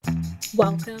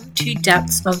Welcome to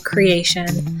Depths of Creation,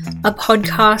 a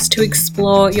podcast to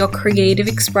explore your creative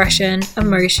expression,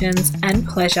 emotions, and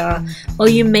pleasure while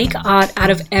you make art out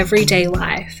of everyday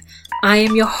life. I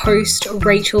am your host,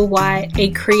 Rachel White,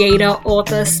 a creator,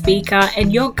 author, speaker,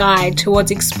 and your guide towards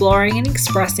exploring and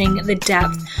expressing the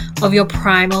depth of your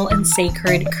primal and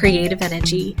sacred creative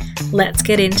energy. Let's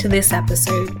get into this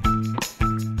episode.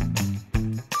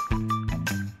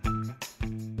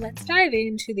 Let's dive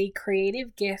into the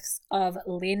creative gifts of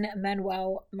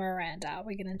Lin-Manuel Miranda.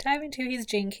 We're going to dive into his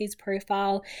Gene Keys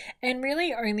profile and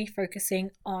really only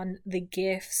focusing on the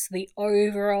gifts, the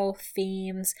overall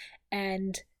themes,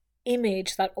 and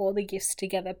image that all the gifts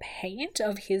together paint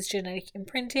of his genetic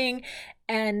imprinting,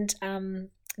 and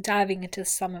diving into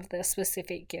some of the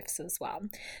specific gifts as well.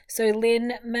 So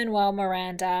Lin-Manuel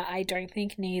Miranda, I don't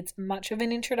think needs much of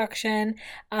an introduction,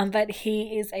 but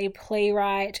he is a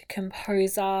playwright,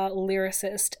 composer,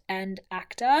 lyricist, and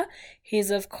actor. He's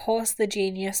of course the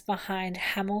genius behind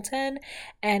Hamilton,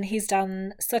 and he's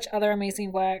done such other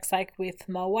amazing works like with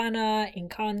Moana,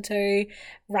 Encanto,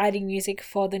 writing music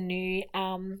for the new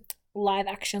live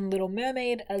action Little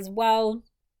Mermaid as well.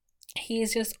 He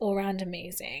is just all around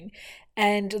amazing.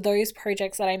 And those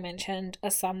projects that I mentioned are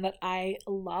some that I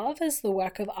love as the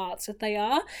work of arts that they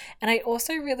are. And I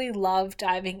also really love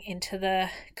diving into the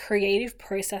creative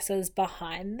processes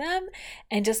behind them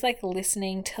and just like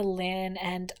listening to Lin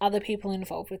and other people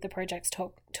involved with the projects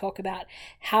talk about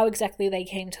how exactly they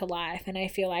came to life. And I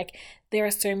feel like there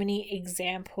are so many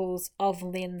examples of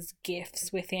Lin's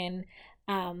gifts within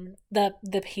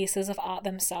the pieces of art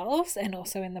themselves and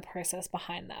also in the process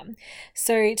behind them.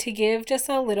 So to give just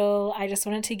I just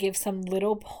wanted to give some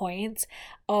little points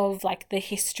of like the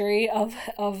history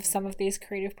of some of these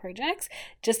creative projects,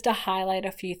 just to highlight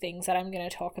a few things that I'm going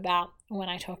to talk about when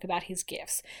I talk about his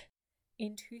gifts.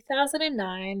 In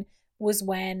 2009 was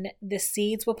when the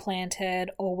seeds were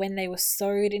planted, or when they were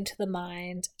sowed into the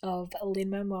mind of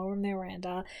Lin-Manuel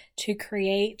Miranda to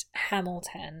create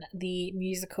Hamilton, the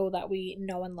musical that we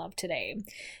know and love today.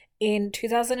 In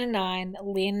 2009,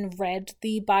 Lin read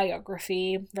a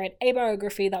biography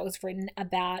that was written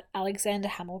about Alexander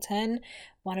Hamilton,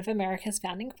 one of America's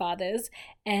founding fathers,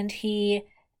 and he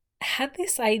had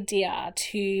this idea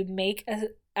to make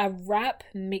a rap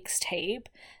mixtape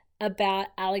about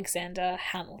Alexander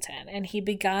Hamilton, and he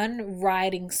began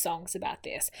writing songs about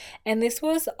this. And this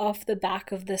was off the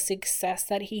back of the success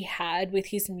that he had with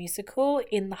his musical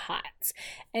In the Heights.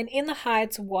 And In the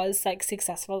Heights was like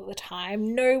successful at the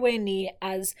time, nowhere near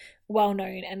as well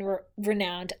known and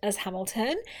renowned as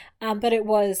Hamilton, but it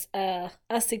was a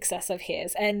success of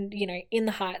his. And you know, In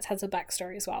the Heights has a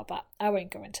backstory as well, but I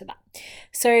won't go into that.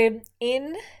 So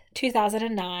in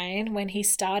 2009, when he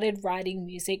started writing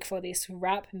music for this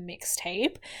rap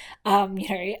mixtape,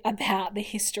 about the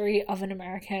history of an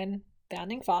American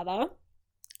founding father,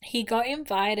 he got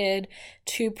invited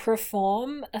to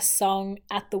perform a song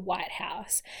at the White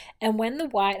House. And when the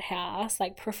White House,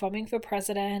 like performing for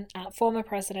former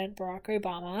President Barack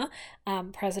Obama,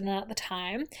 president at the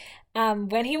time,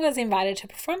 when he was invited to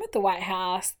perform at the White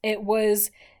House, it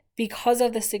was because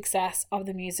of the success of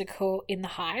the musical In the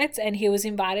Heights, and he was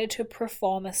invited to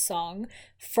perform a song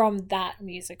from that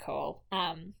musical,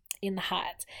 In the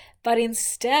Heights. But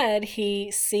instead, he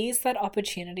seized that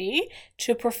opportunity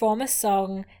to perform a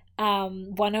song,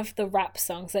 one of the rap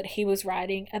songs that he was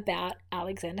writing about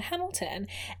Alexander Hamilton.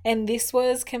 And this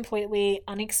was completely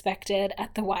unexpected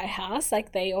at the White House.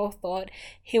 Like, they all thought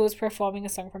he was performing a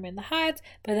song from In the Heights,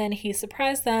 but then he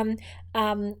surprised them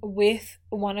with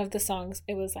one of the songs.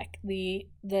 It was like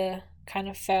the kind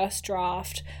of first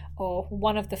draft, or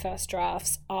one of the first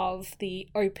drafts of the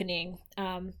opening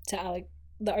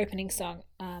the opening song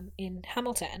in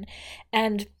Hamilton.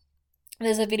 And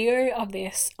there's a video of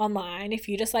this online. If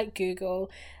you just like Google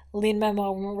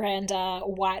Lin-Manuel Miranda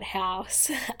White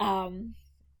House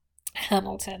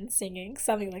Hamilton singing,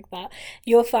 something like that,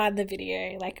 you'll find the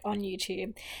video like on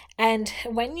YouTube. And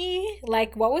when you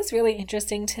like, what was really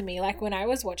interesting to me, like when I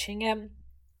was watching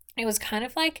it was kind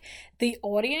of like the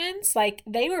audience, like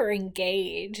they were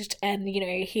engaged, and you know,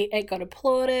 it got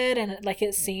applauded, and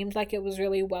it seemed like it was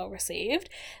really well received.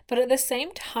 But at the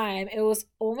same time, it was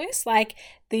almost like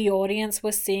the audience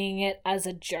was seeing it as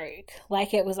a joke,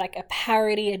 like it was like a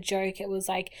parody, a joke. It was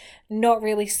like not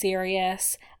really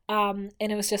serious. And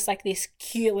it was just like this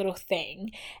cute little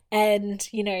thing, and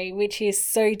you know, which is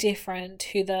so different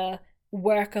to the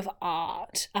work of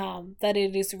art that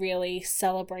it is really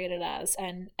celebrated as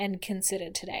and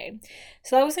considered today.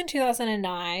 So that was in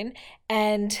 2009,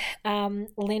 and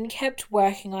Lin kept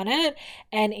working on it,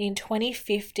 and in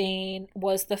 2015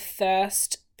 was the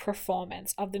first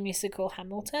performance of the musical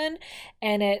Hamilton,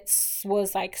 and it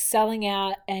was like selling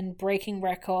out and breaking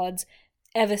records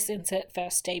ever since it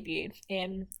first debuted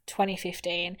in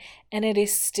 2015, and it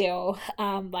is still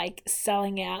like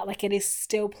selling out, like it is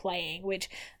still playing, which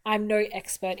I'm no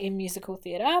expert in musical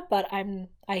theater, but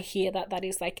I hear that that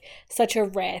is like such a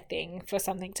rare thing for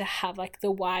something to have like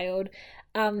the wild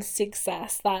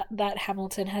success that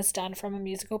Hamilton has done from a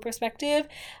musical perspective.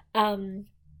 And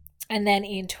then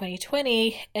in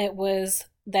 2020 it was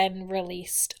then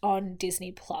released on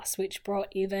Disney Plus, which brought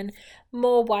even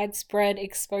more widespread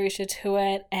exposure to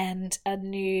it and a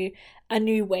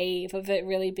new wave of it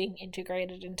really being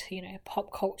integrated into, you know,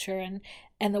 pop culture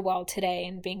and the world today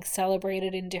and being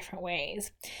celebrated in different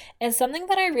ways. And something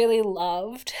that I really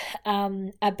loved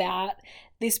about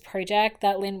this project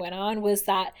that Lin went on was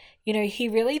that, you know, he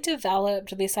really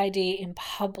developed this idea in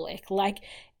public. Like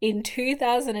in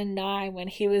 2009, when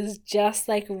he was just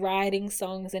like writing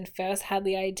songs and first had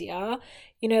the idea,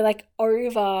 you know, like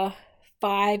over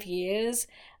 5 years,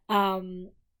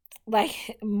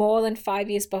 like more than 5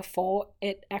 years before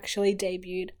it actually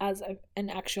debuted as an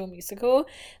actual musical,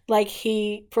 like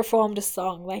he performed a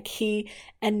song, like he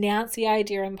announced the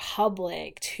idea in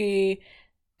public to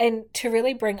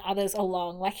really bring others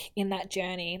along like in that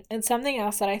journey. And something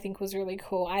else that I think was really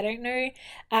cool, I don't know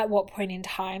at what point in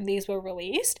time these were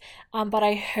released, but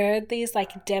I heard these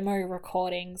like demo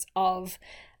recordings of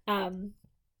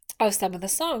some of the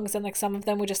songs, and like some of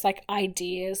them were just like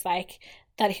ideas like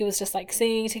that he was just like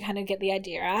singing to kind of get the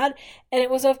idea out. And it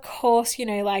was, of course, you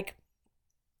know, like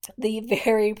the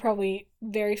probably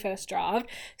very first draft,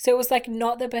 so it was like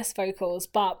not the best vocals,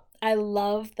 but I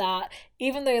love that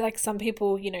even though like some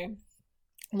people, you know,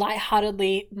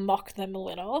 lightheartedly mock them a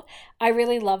little, I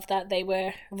really love that they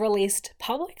were released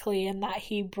publicly and that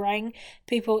he brought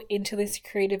people into this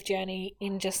creative journey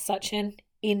in just such an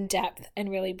in-depth and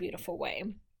really beautiful way.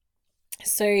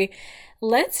 So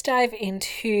let's dive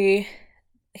into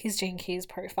his Gene Keys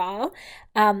profile.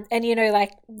 And you know,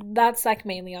 like that's like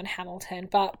mainly on Hamilton,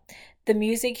 but the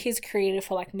music he's created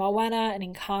for like Moana and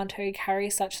Encanto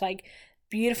carries such like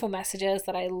beautiful messages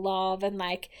that I love, and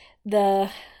like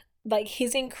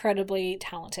he's incredibly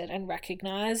talented and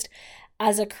recognized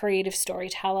as a creative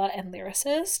storyteller and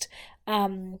lyricist,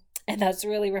 and that's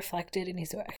really reflected in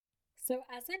his work. So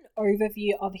as an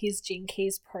overview of his Gene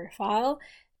Keys profile,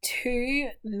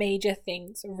 two major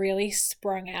things really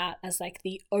sprung out as like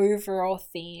the overall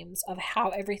themes of how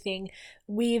everything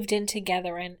weaved in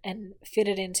together and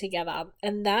fitted in together.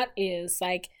 And that is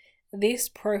like this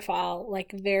profile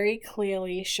like very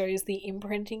clearly shows the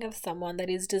imprinting of someone that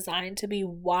is designed to be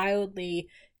wildly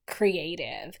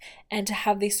creative and to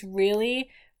have this really,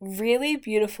 really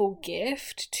beautiful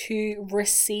gift to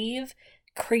receive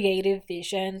creative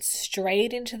vision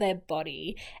straight into their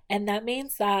body. And that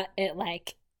means that it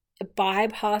like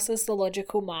bypasses the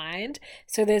logical mind,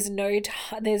 so there's no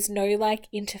like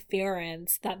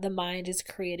interference that the mind is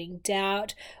creating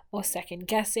doubt or second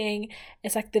guessing.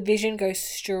 It's like the vision goes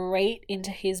straight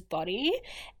into his body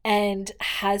and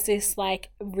has this like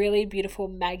really beautiful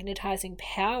magnetizing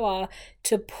power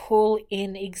to pull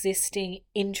in existing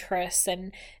interests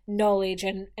and knowledge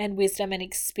and wisdom and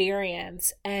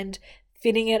experience, and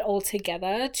fitting it all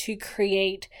together to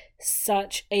create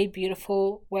such a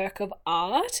beautiful work of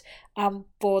art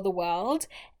for the world,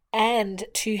 and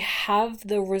to have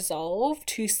the resolve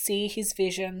to see his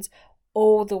visions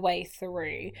all the way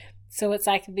through. So it's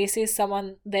like this is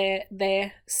someone,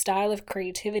 their style of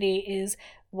creativity is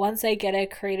once they get a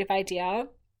creative idea,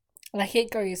 like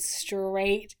it goes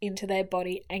straight into their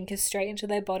body, anchors straight into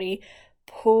their body,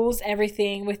 pulls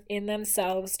everything within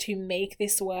themselves to make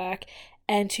this work,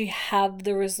 and to have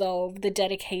the resolve, the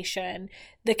dedication,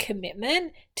 the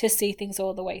commitment to see things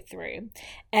all the way through.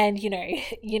 And you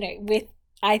know, with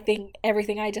I think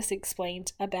everything I just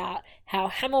explained about how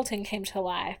Hamilton came to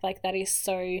life, like that is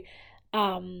so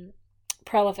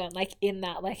relevant, like in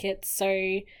that, like it's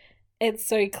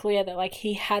so clear that like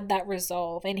he had that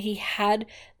resolve, and he had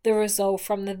the resolve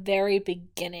from the very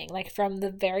beginning, like from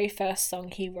the very first song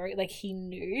he wrote, like he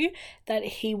knew that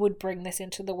he would bring this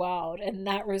into the world, and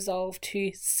that resolve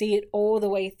to see it all the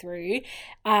way through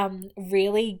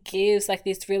really gives like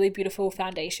this really beautiful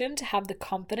foundation to have the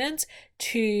confidence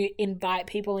to invite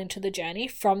people into the journey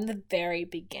from the very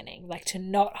beginning, like to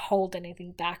not hold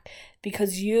anything back,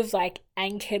 because you've like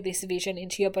anchored this vision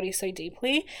into your body so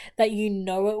deeply that you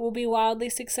know it will be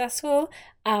wildly successful.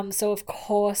 So of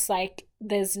course, like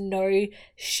there's no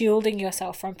shielding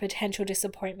yourself from potential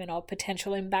disappointment or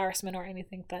potential embarrassment or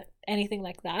anything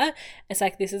like that. It's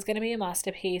like this is going to be a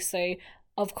masterpiece, so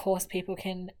of course people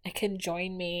can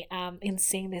join me in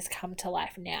seeing this come to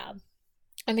life now.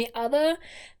 And the other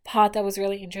part that was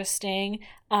really interesting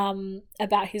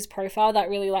about his profile that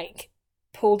really like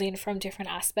pulled in from different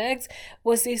aspects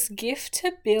was this gift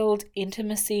to build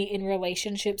intimacy in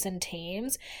relationships and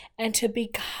teams and to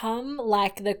become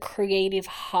like the creative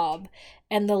hub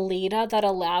and the leader that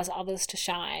allows others to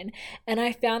shine. And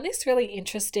I found this really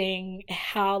interesting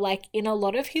how like in a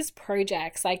lot of his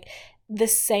projects like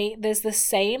there's the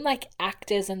same like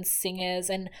actors and singers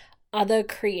and other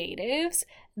creatives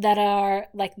that are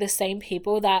like the same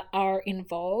people that are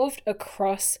involved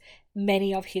across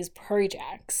many of his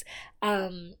projects,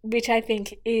 which I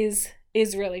think is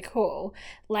really cool.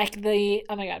 Like the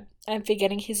oh my god, I'm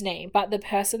forgetting his name, but um the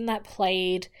person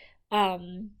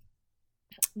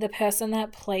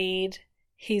that played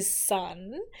his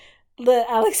son, the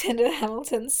Alexander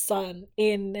Hamilton's son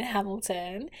in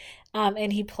Hamilton,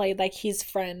 and he played like his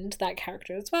friend, that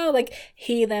character as well. Like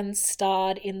he then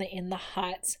starred in the In the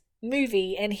Heights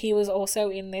movie, and he was also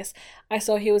in this. I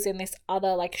saw he was in this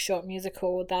other like short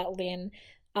musical that Lin.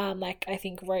 Like I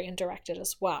think wrote and directed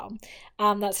as well.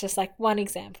 That's just like one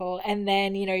example. And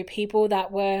then, you know, people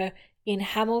that were in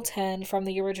Hamilton from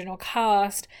the original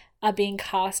cast are being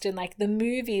cast in like the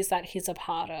movies that he's a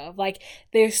part of. Like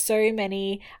there's so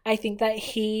many. I think that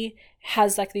he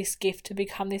has like this gift to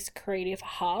become this creative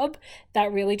hub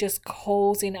that really just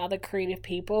calls in other creative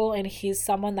people, and he's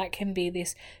someone that can be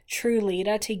this true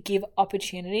leader to give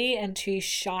opportunity and to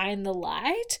shine the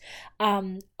light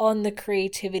on the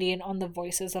creativity and on the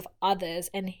voices of others.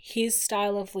 And his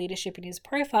style of leadership in his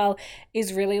profile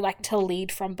is really like to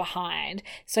lead from behind.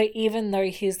 So even though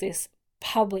he's this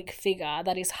public figure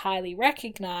that is highly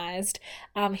recognized,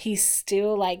 he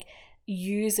still like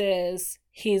uses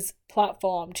his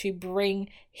platform to bring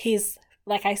his,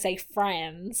 like I say,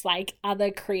 friends, like other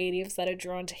creatives that are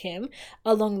drawn to him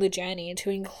along the journey, and to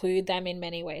include them in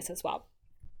many ways as well.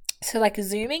 So, like,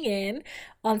 zooming in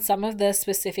on some of the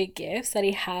specific gifts that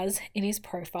he has in his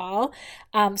profile.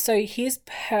 So his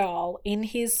pearl, in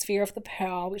his sphere of the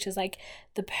pearl, which is like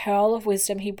the pearl of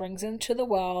wisdom he brings into the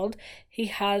world, he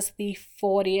has the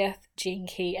 40th gene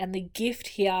key, and the gift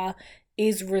here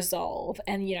is resolve.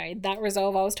 And you know, that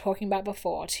resolve I was talking about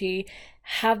before, to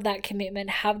have that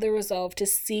commitment, have the resolve to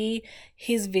see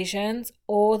his visions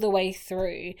all the way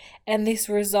through. And this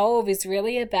resolve is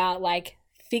really about like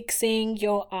fixing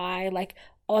your eye like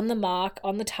on the mark,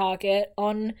 on the target,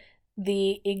 on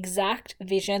the exact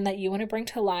vision that you want to bring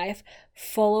to life,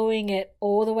 following it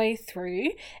all the way through.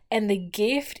 And the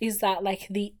gift is that like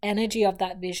the energy of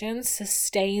that vision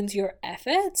sustains your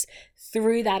efforts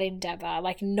through that endeavor.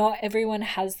 Like not everyone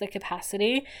has the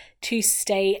capacity to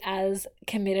stay as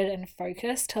committed and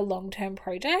focused to long-term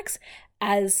projects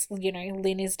as, you know,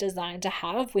 Lin is designed to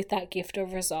have with that gift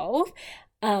of resolve.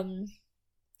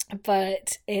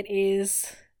 But it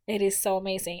is so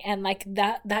amazing. And like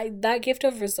that gift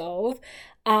of resolve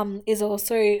is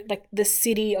also like the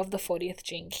city of the 40th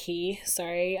gene key,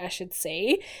 sorry, I should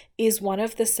say, is one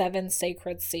of the 7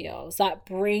 sacred seals that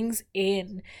brings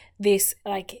in this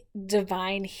like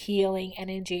divine healing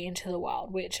energy into the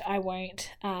world, which I won't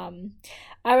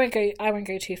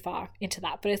go too far into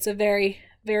that, but it's a very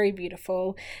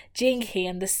beautiful gene key.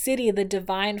 And the city, the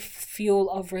divine fuel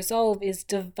of resolve, is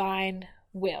divine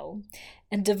will,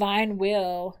 and divine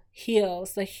will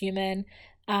heals the human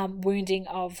wounding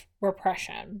of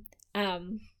repression,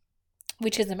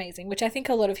 which is amazing, which I think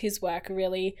a lot of his work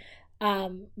really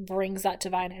brings that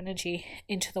divine energy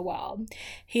into the world.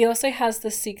 He also has the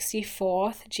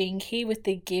 64th gene key with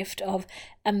the gift of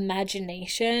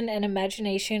imagination, and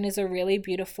imagination is a really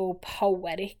beautiful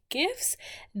poetic gift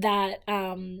that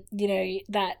you know,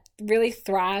 that really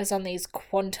thrives on these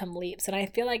quantum leaps. And I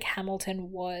feel like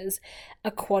Hamilton was a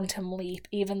quantum leap,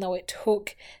 even though it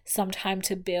took some time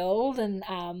to build and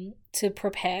to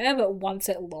prepare, but once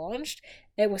it launched,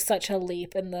 it was such a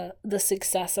leap in the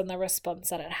success and the response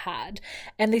that it had.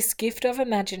 And this gift of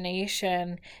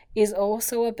imagination is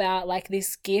also about like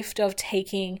this gift of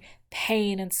taking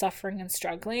pain and suffering and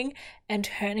struggling and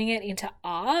turning it into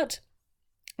art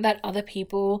that other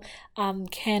people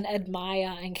can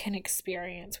admire and can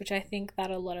experience, which I think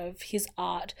that a lot of his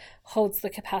art holds the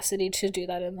capacity to do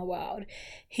that in the world.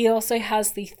 He also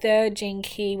has the 3rd gene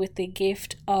key with the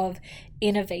gift of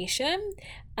innovation.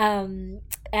 And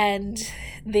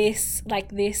this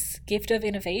gift of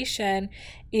innovation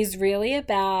is really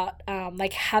about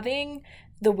like having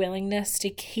the willingness to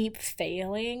keep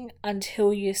failing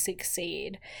until you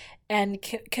succeed, and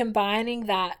combining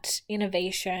that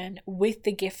innovation with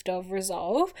the gift of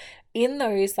resolve in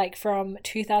those, like from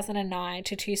 2009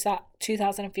 to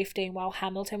 2015 while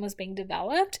Hamilton was being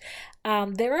developed.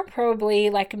 There are probably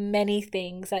like many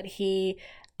things that he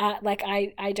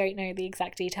I don't know the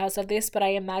exact details of this, but I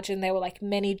imagine there were like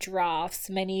many drafts,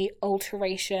 many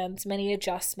alterations, many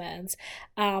adjustments,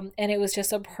 and it was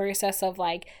just a process of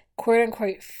like quote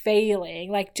unquote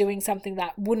failing, like doing something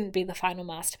that wouldn't be the final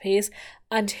masterpiece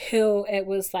until it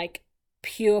was like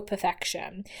pure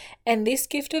perfection. And this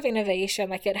gift of innovation,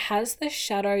 like it has the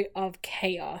shadow of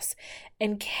chaos,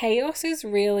 and chaos is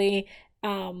really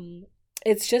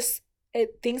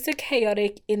things are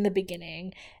chaotic in the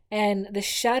beginning, and the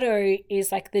shadow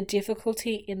is like the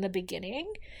difficulty in the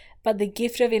beginning, but the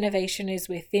gift of innovation is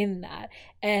within that.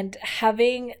 And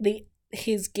having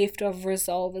his gift of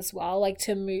resolve as well, like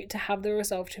to have the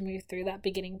resolve to move through that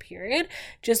beginning period,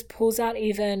 just pulls out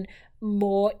even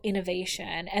more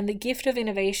innovation. And the gift of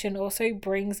innovation also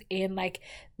brings in like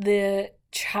the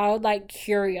childlike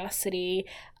curiosity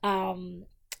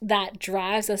that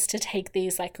drives us to take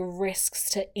these like risks,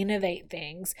 to innovate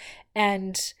things.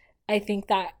 And I think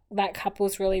that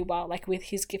couples really well like with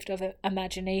his gift of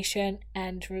imagination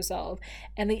and resolve.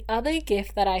 And the other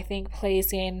gift that I think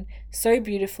plays in so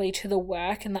beautifully to the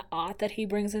work and the art that he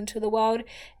brings into the world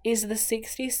is the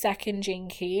 62nd gene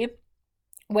key,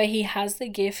 where he has the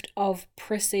gift of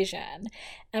precision.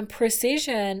 And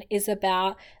precision is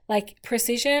about like,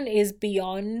 precision is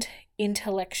beyond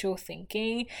intellectual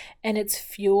thinking, and it's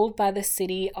fueled by the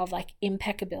city of like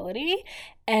impeccability.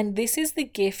 And this is the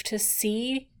gift to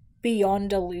see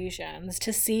beyond illusions,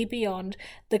 to see beyond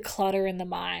the clutter in the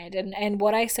mind. And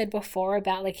what I said before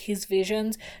about like his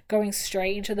visions going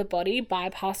straight into the body,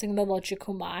 bypassing the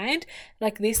logical mind,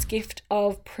 like this gift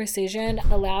of precision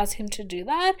allows him to do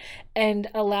that, and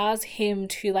allows him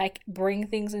to like bring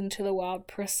things into the world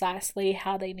precisely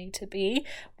how they need to be,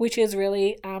 which is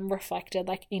really reflected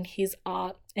like in his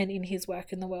art and in his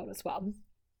work in the world as well.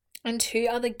 And two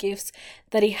other gifts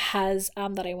that he has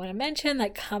that I want to mention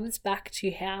that comes back to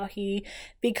how he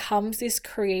becomes this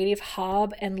creative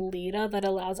hub and leader that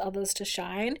allows others to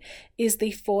shine is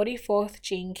the 44th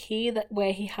gene key,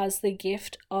 where he has the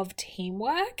gift of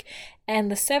teamwork,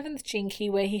 and the 7th gene key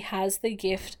where he has the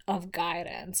gift of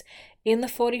guidance. In the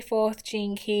 44th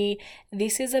gene key,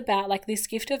 this is about like this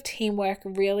gift of teamwork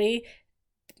really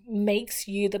makes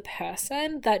you the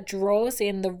person that draws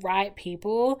in the right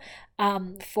people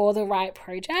for the right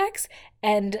projects,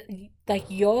 and like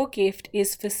your gift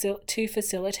is to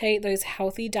facilitate those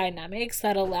healthy dynamics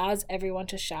that allows everyone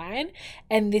to shine.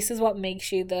 And this is what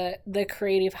makes you the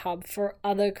creative hub for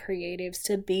other creatives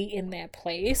to be in their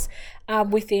place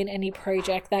within any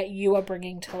project that you are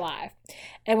bringing to life.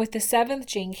 And with the 7th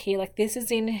gene key, like this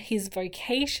is in his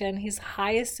vocation, his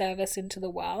highest service into the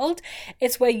world.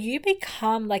 It's where you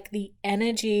become like the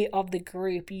energy of the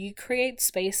group. You create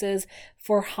spaces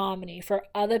for harmony, for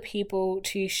other people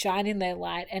to shine in their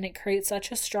light, and it creates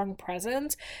such a strong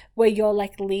presence where you're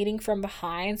like leading from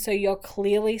behind, so you're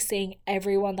clearly seeing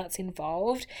everyone that's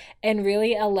involved and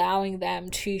really allowing them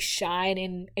to shine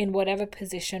in whatever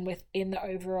position within the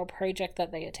overall project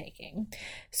that they are taking.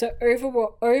 So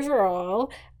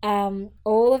overall,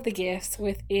 all of the gifts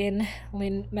within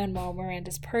Lin-Manuel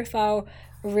Miranda's profile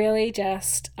really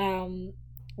just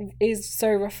is so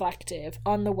reflective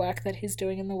on the work that he's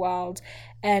doing in the world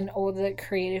and all the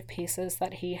creative pieces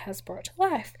that he has brought to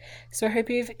life. So I hope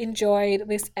you've enjoyed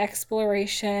this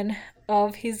exploration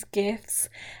of his gifts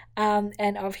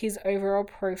and of his overall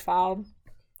profile.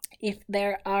 If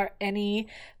there are any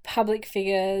public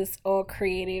figures or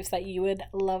creatives that you would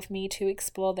love me to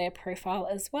explore their profile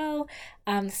as well,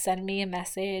 send me a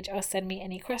message or send me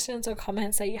any questions or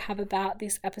comments that you have about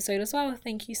this episode as well.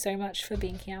 Thank you so much for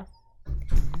being here.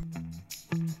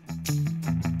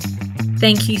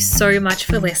 Thank you so much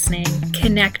for listening.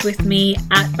 Connect with me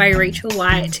 @by Rachel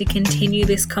White to continue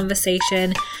this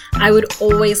conversation. I would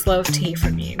always love to hear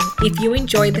from you. If you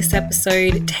enjoyed this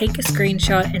episode, take a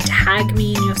screenshot and tag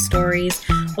me in your stories,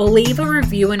 or leave a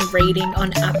review and rating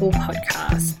on Apple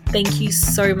Podcasts. Thank you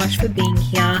so much for being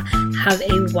here. Have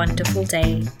a wonderful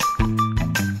day.